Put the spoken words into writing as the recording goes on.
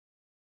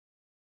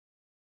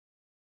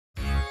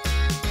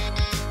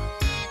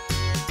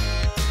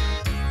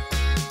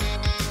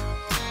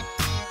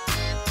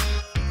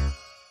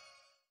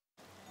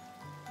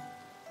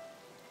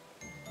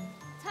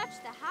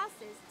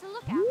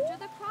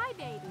after the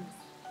crybabies.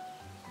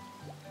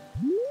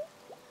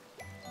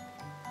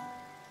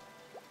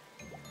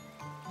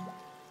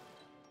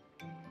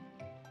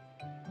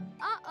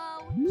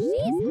 Uh-oh,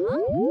 she's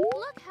hungry.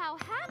 Look how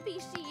happy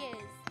she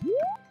is.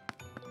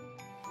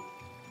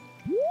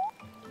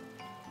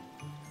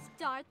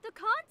 Start the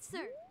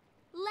concert.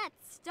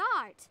 Let's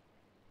start.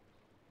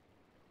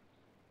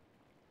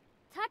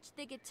 Touch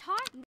the guitar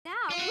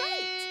now.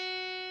 Great!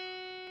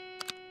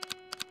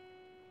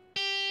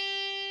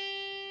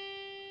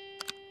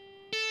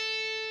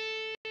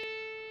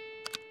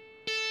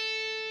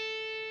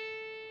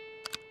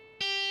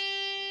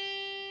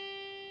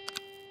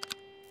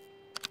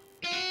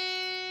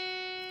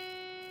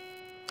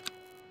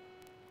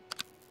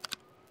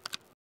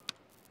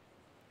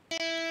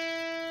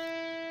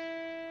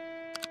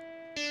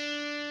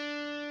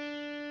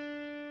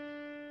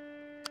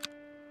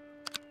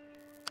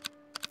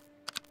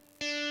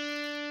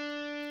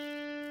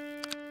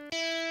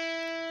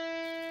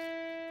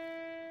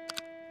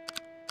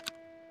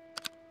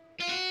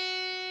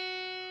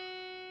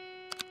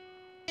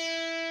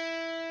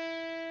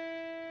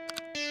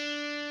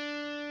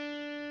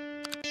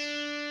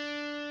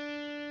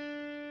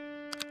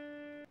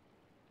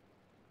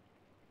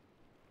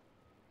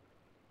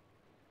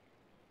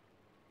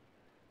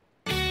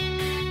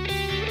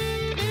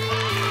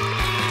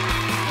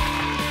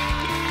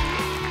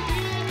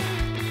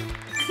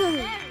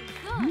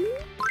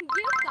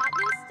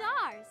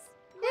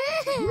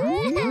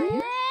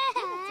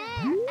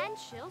 And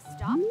she'll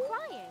stop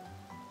crying.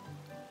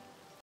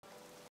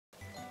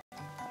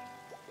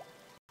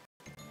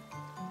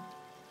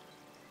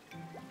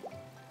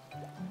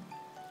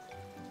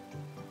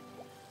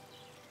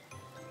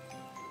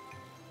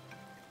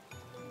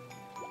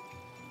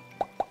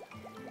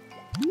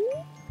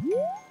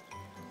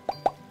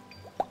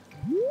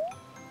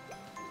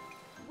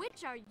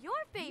 Which are your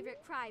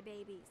favorite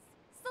crybabies?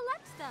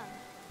 Select them.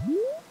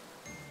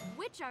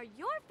 Which are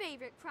your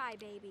favorite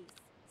crybabies?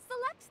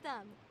 Select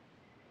them.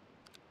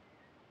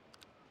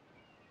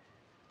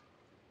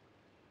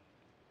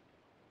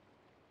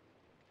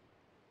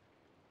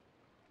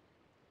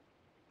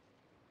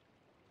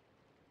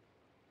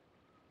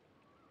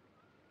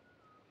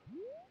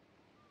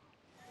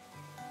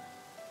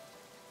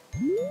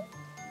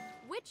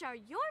 Which are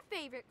your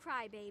favorite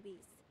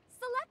crybabies?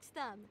 Select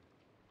them.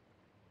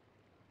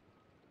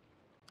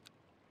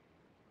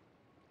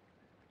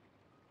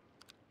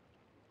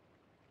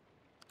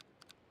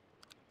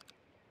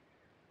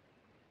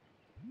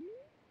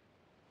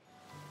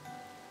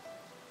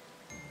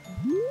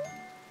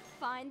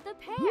 Find the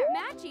pair.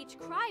 Match each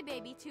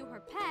crybaby to her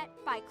pet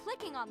by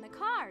clicking on the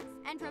cards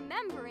and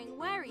remembering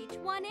where each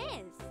one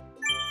is.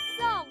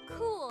 So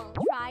cool!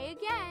 Try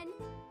again.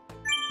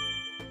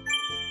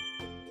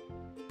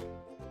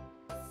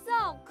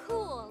 So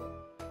cool!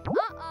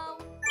 Uh-oh!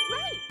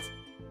 Great!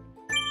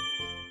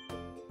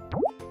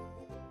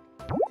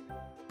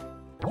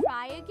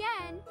 Try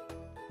again.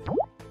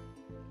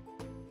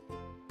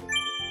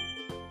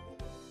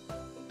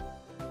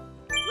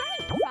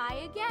 Great! Try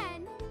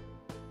again.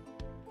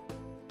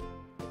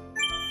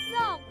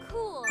 So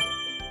cool!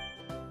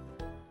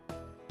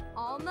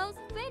 Almost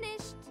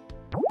finished.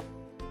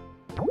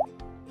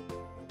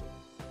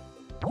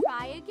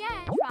 Try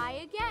again. Try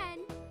again.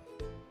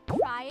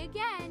 Try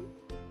again.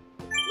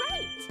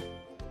 Great!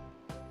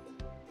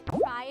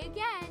 Try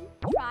again.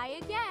 Try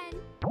again.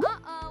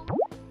 Uh-oh.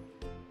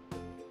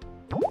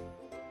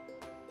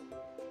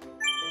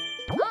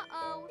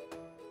 Uh-oh.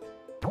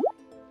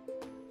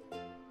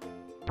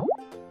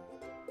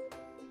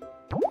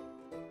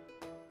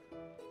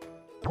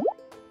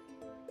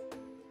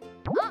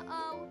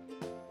 Uh-oh.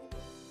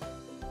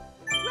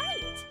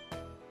 Great!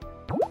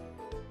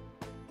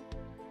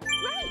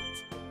 Great!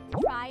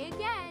 Try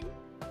again.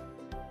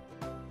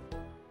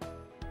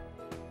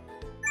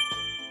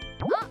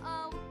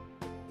 Uh-oh.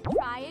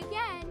 Try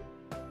again.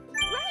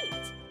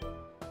 Great!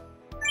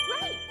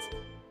 Great!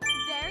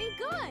 Very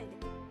good!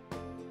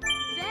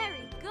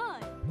 Very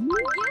good!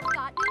 You've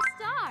got new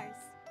stars!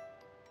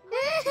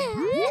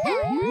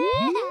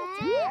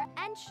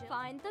 And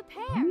find the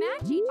pair.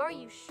 Match each. Are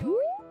you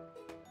sure?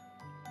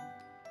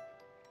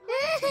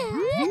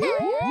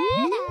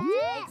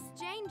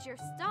 Exchange your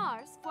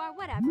stars for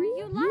whatever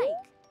you like.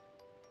 Great!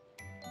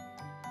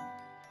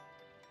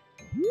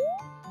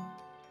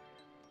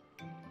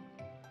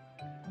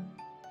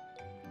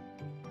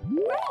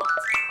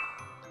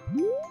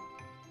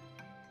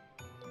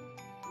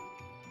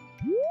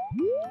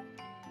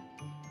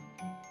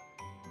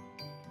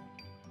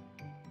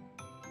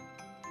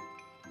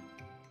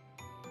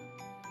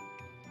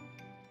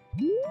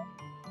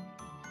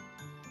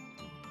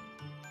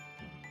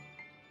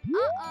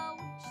 Uh-oh,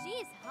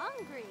 she's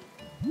hungry.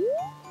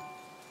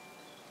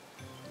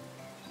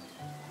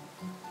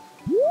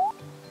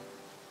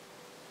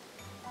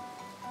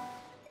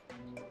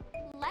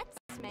 Let's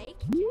make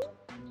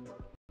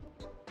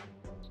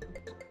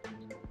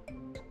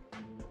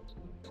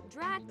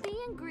Drag the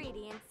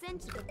ingredients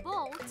into the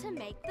bowl to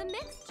make the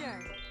mixture.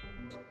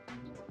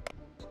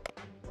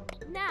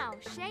 Now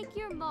shake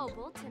your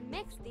mobile to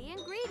mix the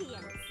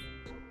ingredients.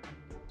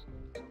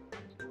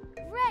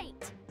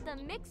 Great! The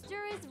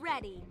mixture is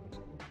ready.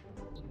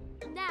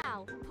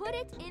 Now put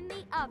it in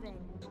the oven.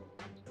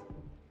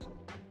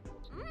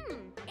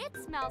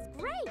 It smells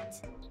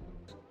great!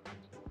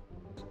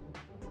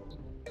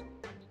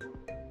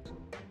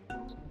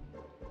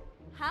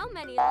 How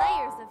many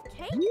layers of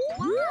cake?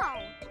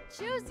 Wow!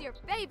 Choose your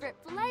favorite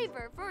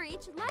flavor for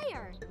each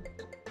layer.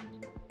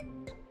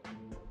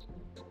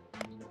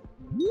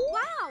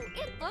 Wow!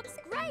 It looks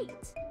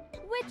great!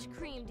 Which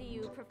cream do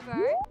you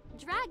prefer?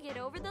 Drag it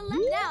over the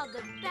lid. Now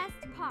the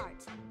best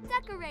part.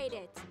 Decorate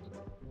it.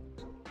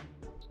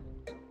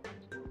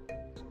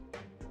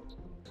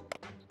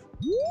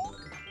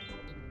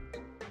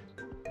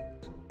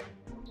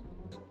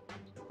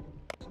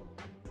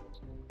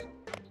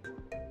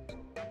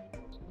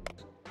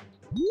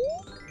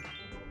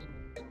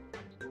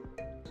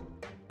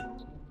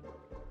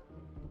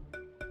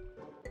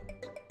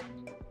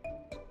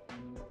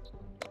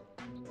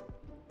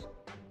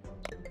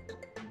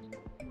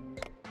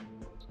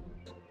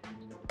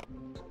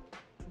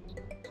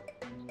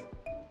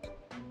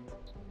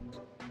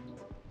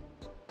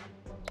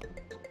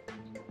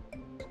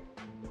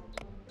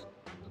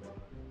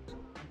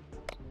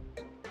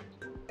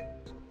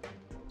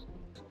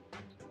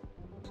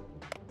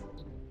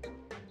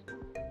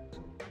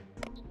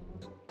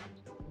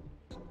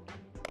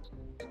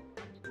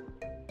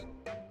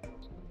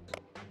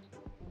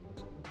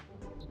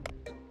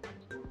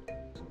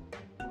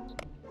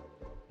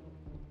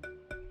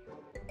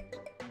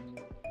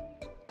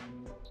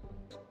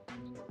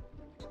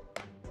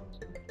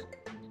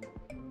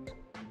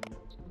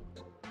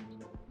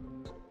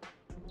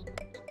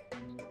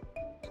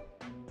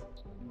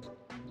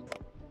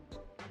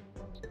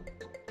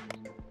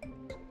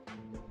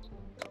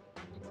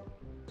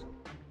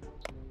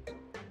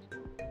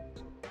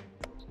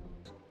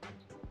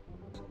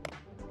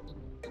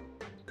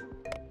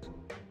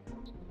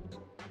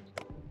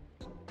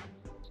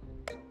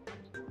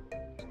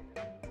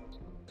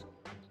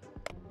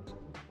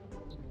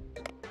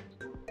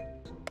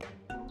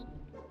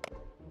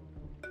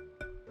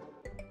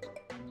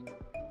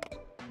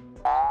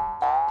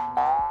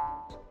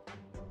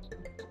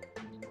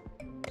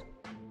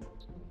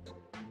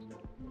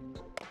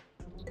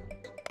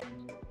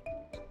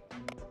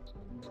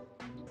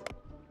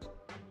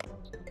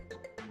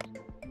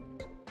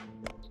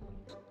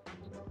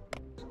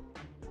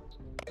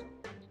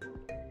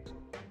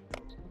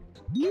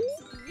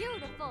 It's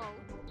beautiful!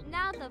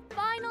 Now the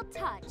final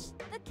touch,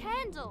 the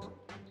candle.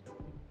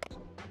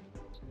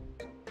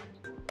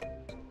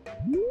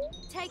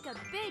 Take a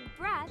big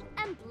breath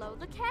and blow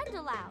the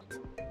candle out.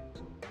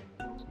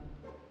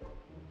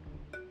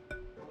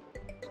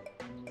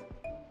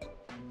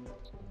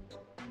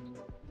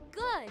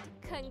 Good!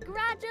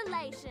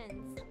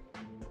 Congratulations!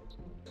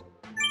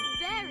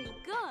 Very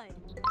good!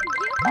 You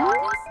got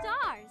new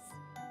stars!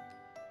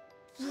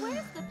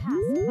 Where's the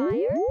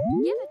pacifier?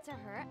 Give it to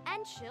her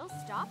and she'll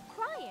stop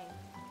crying.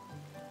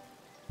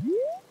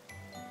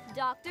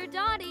 Dr.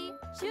 Dotty,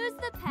 choose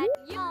the pet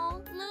you...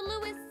 Oh,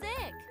 Lulu is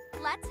sick.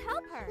 Let's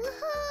help her.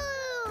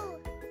 Woohoo!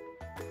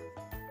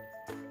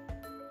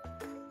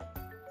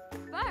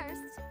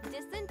 First,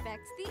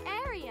 disinfect the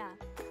area.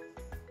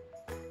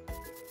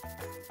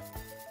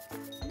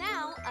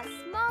 Now, a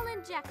small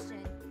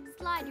injection.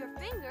 Slide your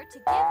finger to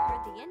give her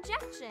the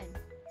injection.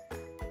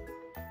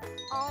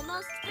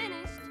 Almost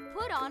finished.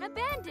 Put on a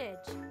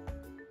bandage.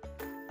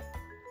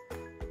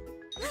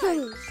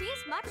 Good.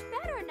 She's much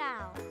better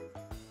now.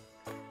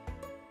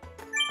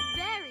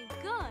 Very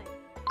good.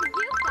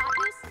 You've got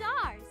new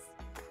stars.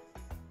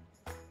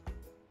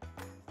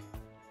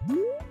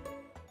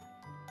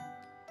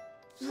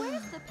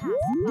 Where's the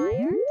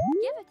pacifier?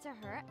 Give it to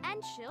her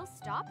and she'll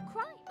stop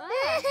crying.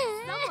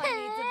 Someone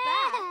needs a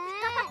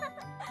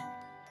bath.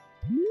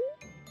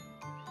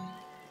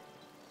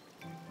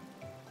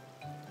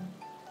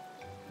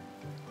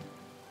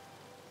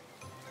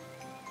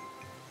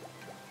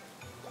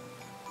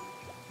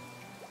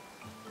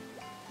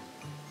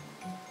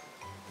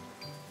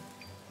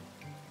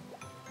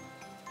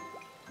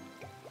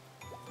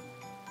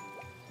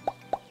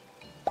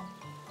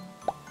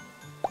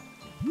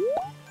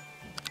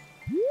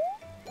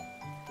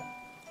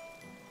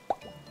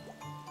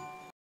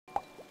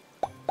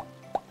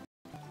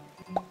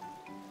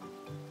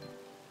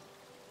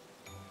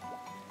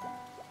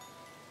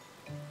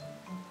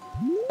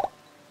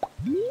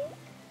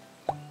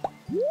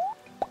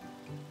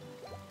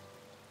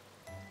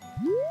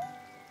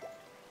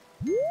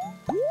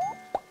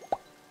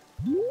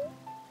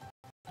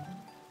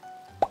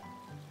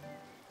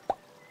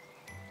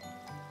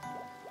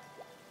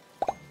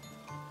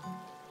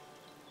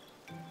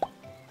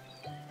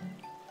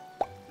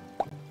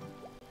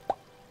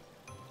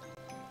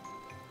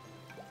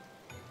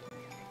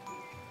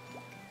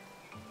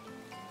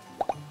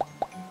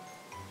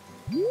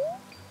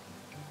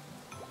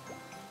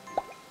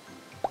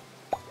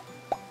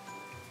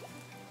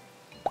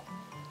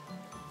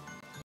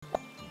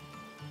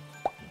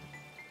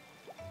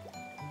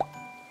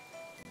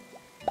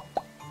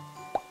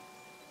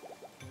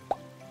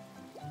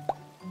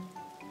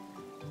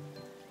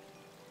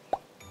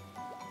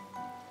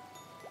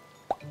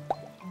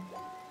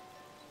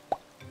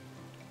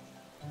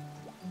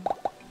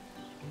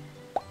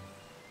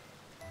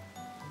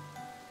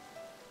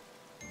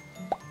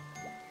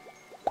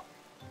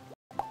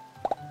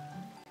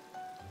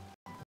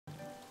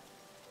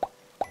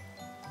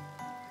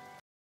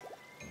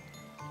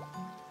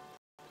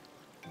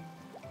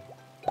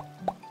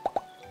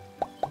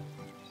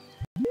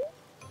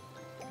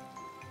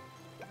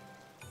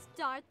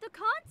 start the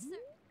concert.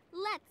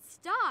 Let's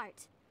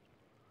start.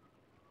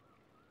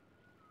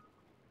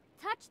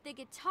 Touch the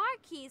guitar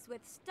keys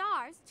with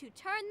stars to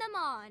turn them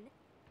on.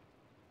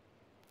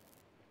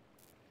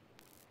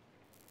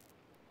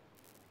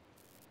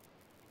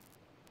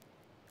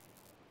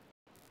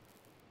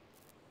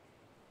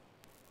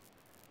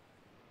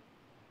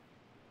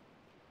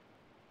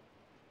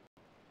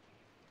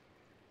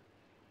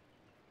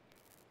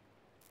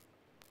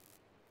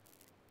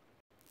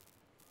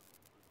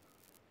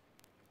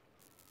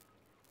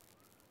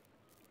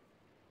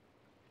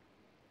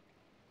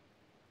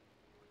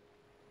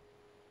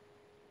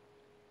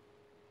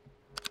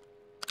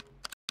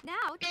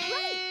 Now,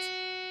 great!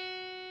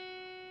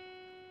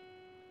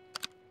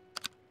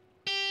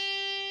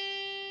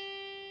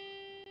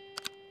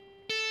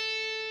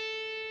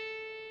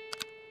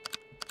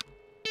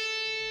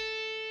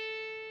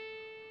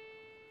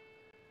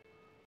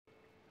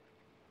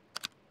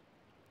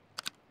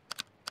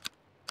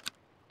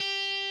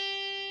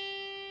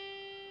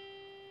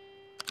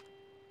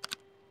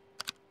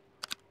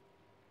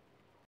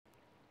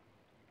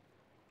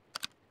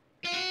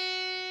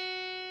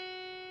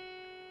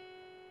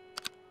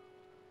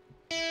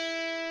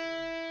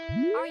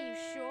 Are you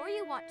sure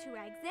you want to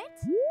exit?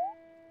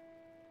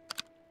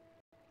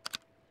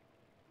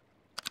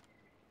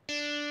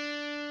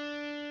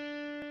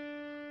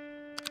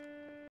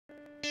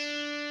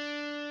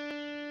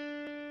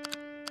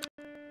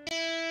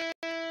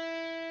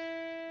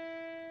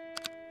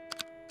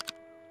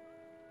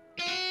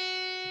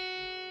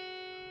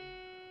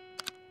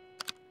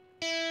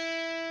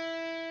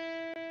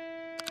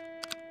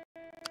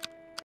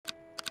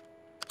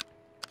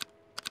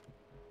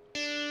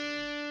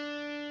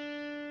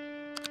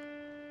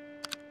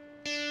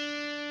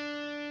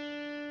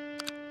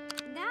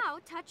 Now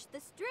touch the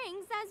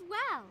strings as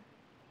well.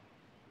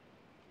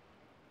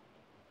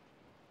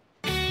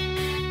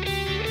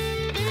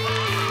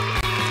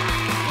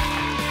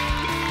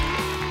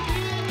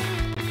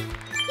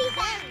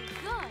 Very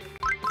good.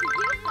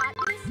 You got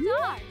the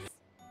stars.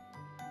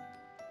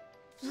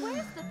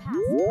 Where's the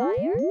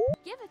pacifier?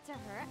 Give it to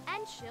her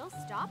and she'll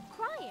stop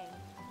crying.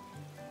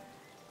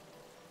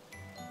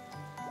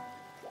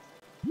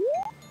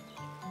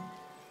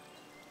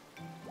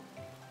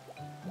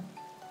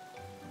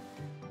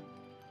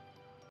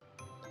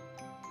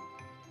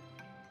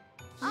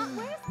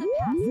 Where's the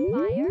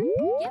pacifier?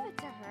 Give it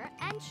to her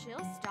and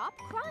she'll stop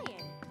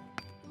crying.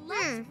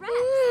 Let's rest.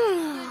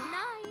 Good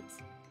night.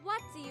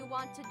 What do you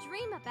want to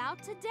dream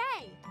about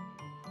today?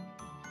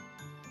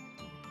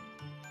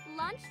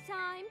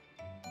 Lunchtime.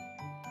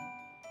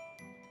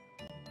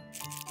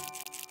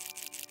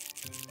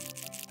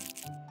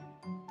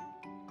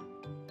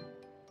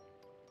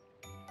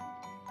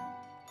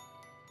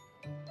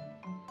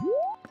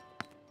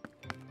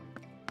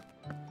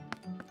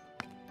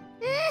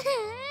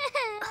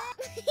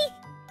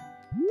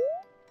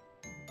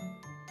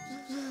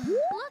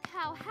 Look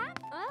how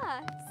happy.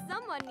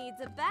 Someone needs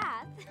a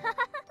bath.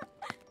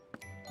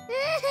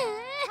 Touch the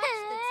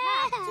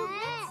tap to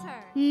rinse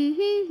her.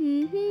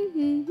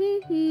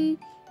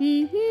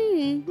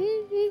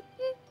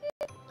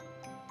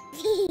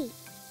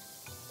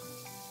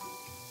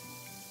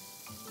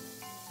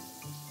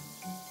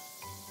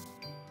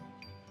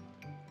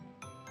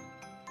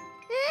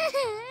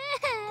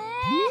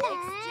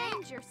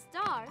 Exchange your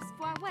stars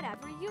for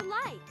whatever you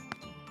like.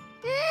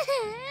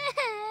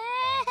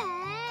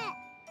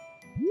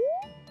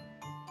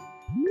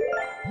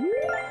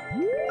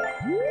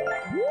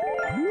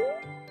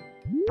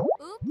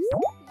 Oops,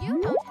 you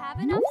don't have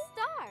enough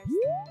stars.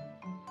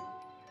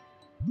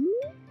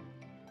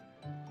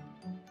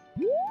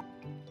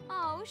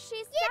 Oh,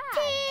 she's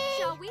sad.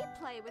 Shall we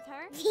play with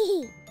her?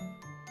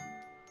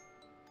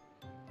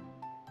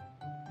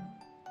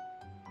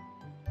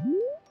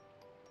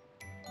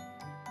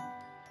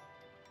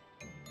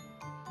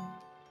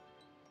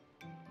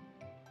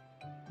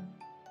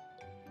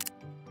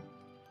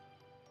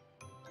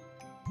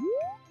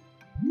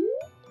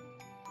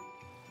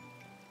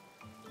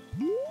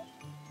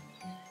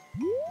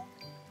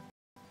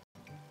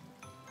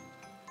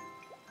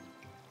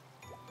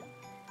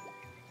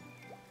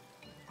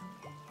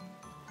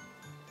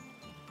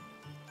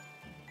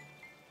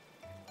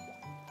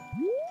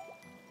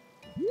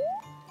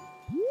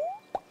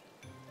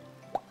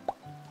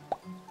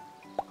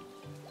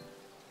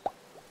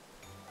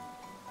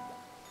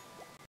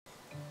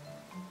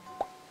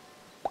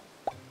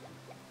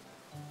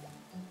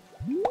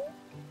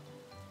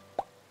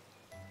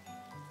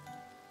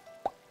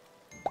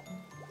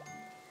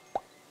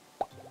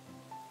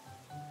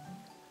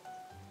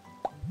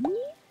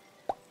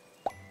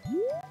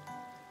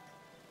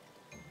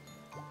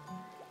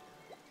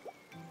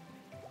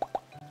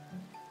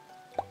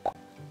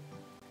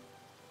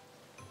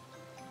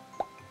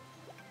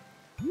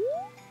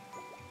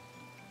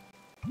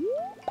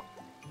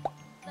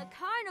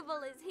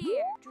 Carnival is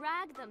here.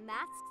 Drag the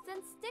masks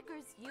and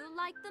stickers you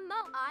like the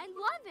most. I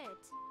love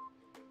it.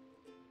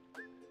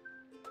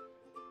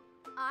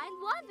 I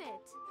love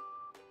it.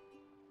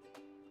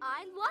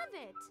 I love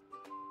it.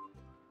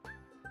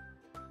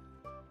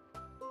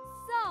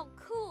 So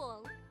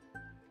cool.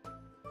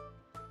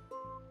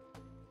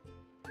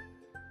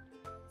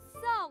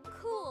 So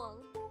cool.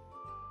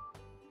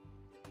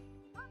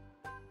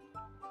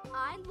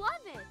 I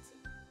love it.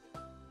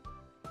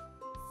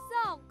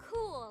 So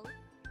cool.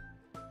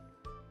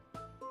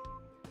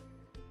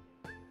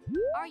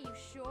 Are you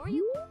sure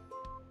you?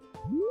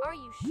 Are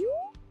you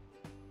sure?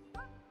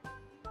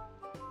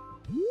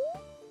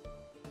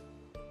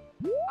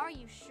 Are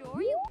you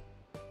sure you?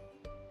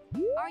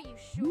 Are you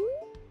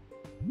sure?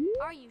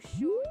 Are you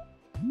sure?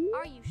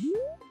 Are you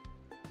sure?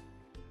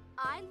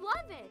 I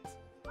love it.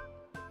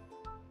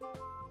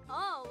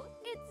 Oh,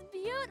 it's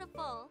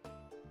beautiful.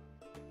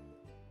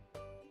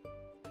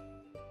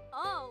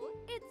 Oh,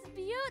 it's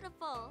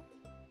beautiful.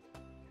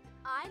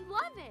 I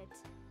love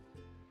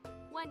it.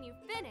 When you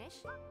finish,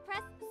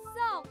 press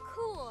so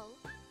cool.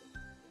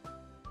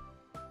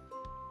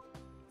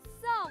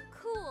 So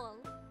cool.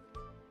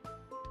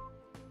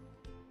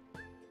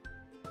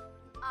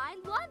 I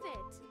love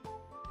it.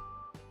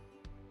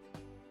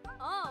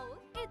 Oh,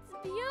 it's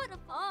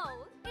beautiful.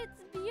 Oh,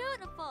 it's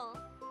beautiful.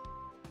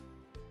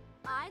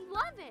 I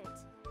love it.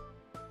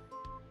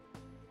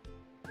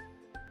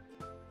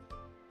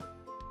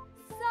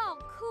 So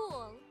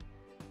cool.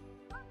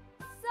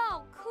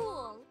 So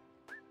cool.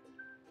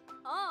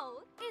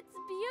 Oh, it's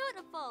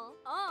beautiful.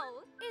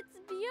 Oh, it's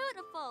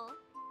beautiful.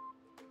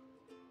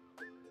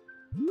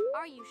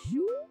 Are you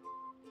sure?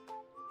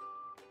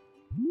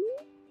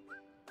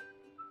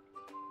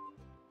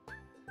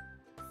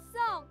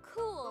 So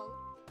cool.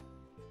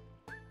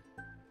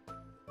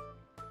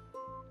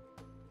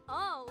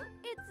 Oh,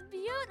 it's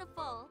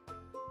beautiful.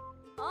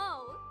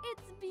 Oh,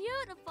 it's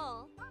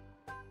beautiful.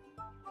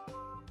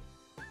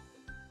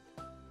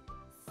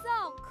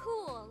 So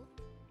cool.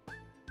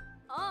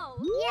 Oh,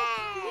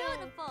 it's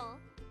beautiful.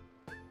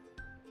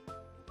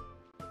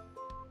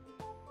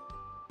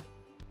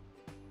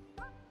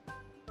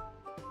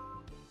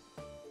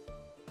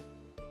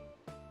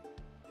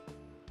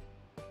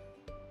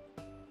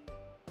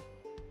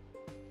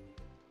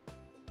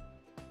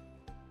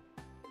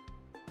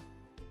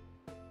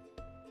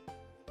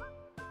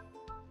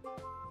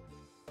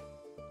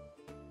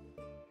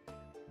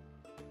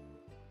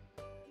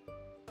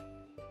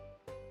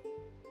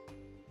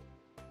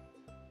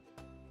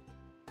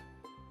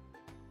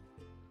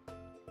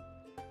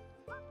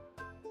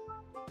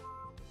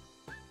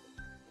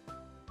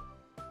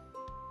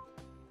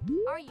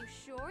 Are you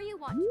sure you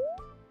want?